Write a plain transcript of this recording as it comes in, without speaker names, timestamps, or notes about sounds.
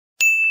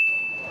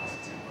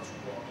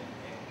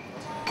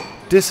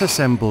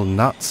Disassemble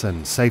nuts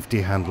and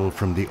safety handle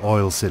from the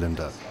oil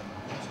cylinder.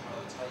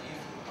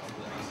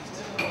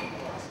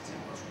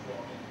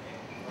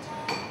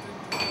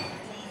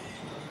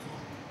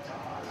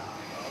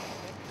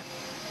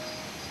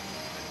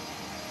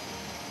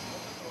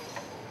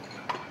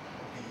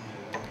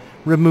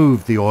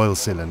 Remove the oil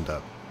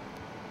cylinder.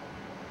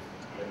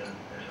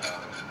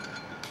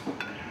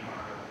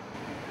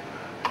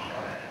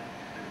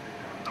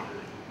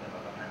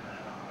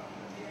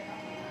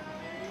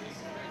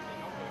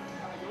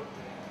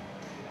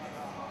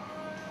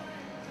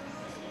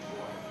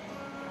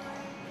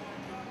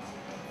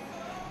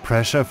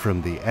 Pressure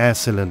from the air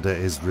cylinder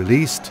is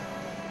released.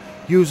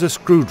 Use a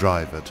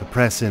screwdriver to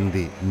press in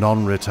the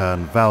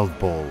non-return valve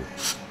ball.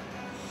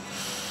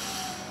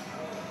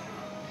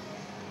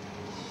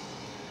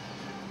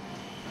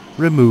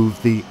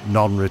 Remove the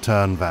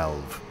non-return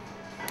valve.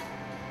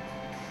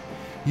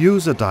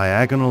 Use a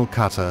diagonal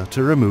cutter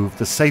to remove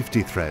the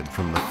safety thread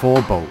from the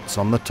 4 bolts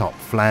on the top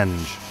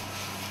flange.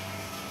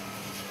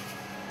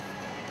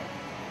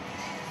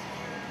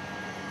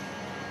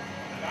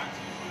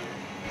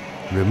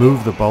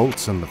 Remove the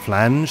bolts and the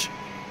flange.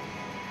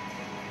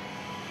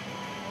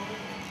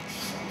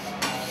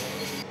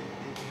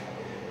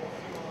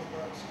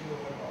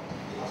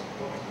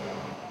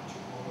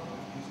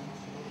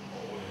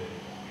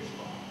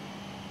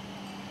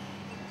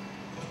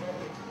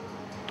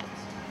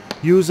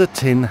 Use a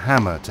tin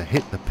hammer to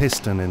hit the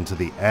piston into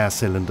the air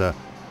cylinder,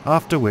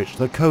 after which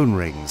the cone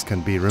rings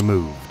can be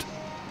removed.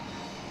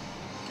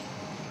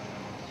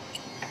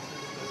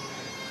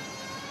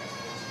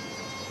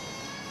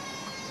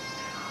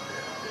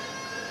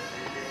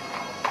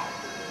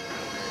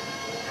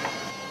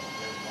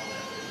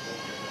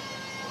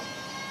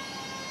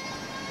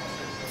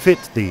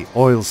 Fit the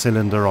oil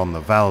cylinder on the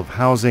valve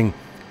housing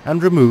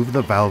and remove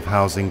the valve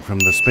housing from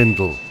the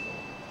spindle.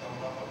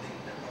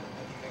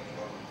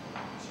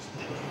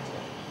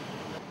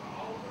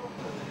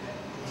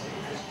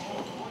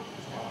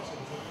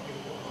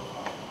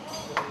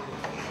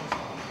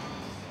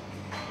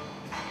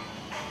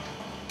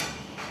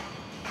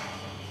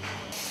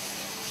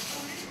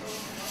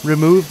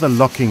 Remove the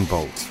locking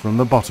bolts from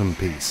the bottom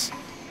piece.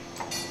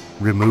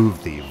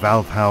 Remove the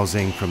valve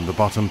housing from the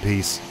bottom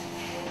piece.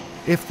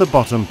 If the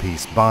bottom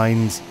piece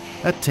binds,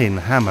 a tin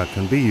hammer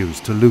can be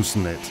used to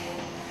loosen it.